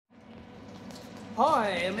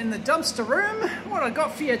Hi, I'm in the dumpster room. What I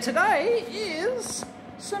got for you today is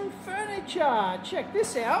some furniture. Check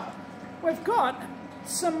this out. We've got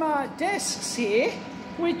some desks here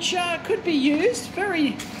which could be used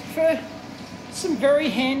for some very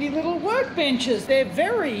handy little workbenches. They're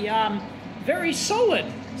very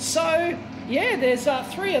solid. So yeah, there's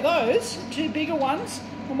 3 of those, 2 bigger ones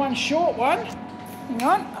and 1 short one. Hang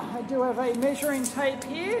on, I do have a measuring tape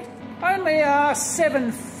here. Only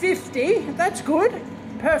 $7.50. That's good.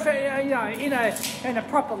 Perfect. You know, in a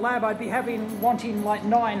proper lab, I'd be wanting like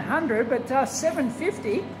 900, but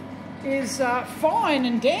 $7.50 is fine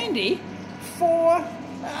and dandy for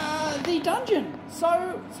the dungeon.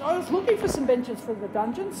 So I was looking for some benches for the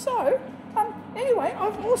dungeon. So anyway,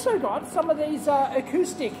 I've also got some of these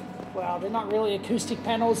acoustic. Well, they're not really acoustic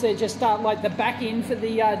panels. They're just like the back end for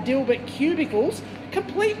the Dilbert cubicles,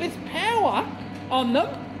 complete with power on them.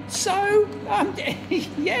 So,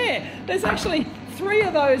 yeah, there's actually 3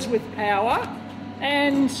 of those with power,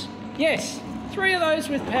 and yes, 3 of those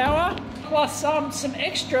with power, plus some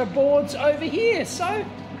extra boards over here. So,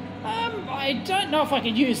 I don't know if I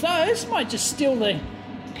could use those. Might just steal the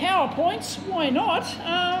PowerPoints, why not?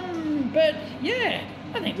 But yeah,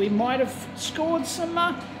 I think we might have scored some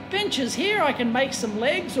benches here. I can make some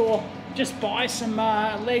legs or just buy some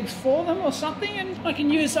legs for them or something, and I can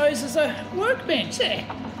use those as a workbench. They're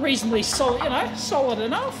reasonably solid, you know, solid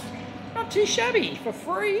enough. Not too shabby, for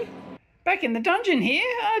free. Back in the dungeon here,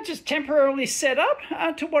 just temporarily set up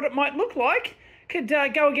to what it might look like. Could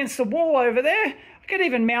go against the wall over there. I could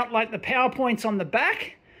even mount like the PowerPoints on the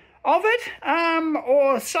back of it,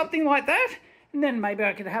 or something like that. And then maybe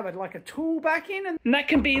I could have it like a tool back in, and that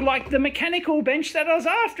can be like the mechanical bench that I was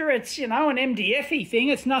after. It's, you know, an MDF-y thing.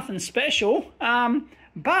 It's nothing special,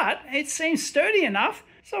 but it seems sturdy enough.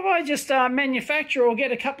 So if I just manufacture or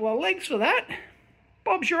get a couple of legs for that,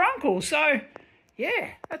 Bob's your uncle. So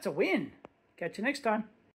yeah, that's a win. Catch you next time.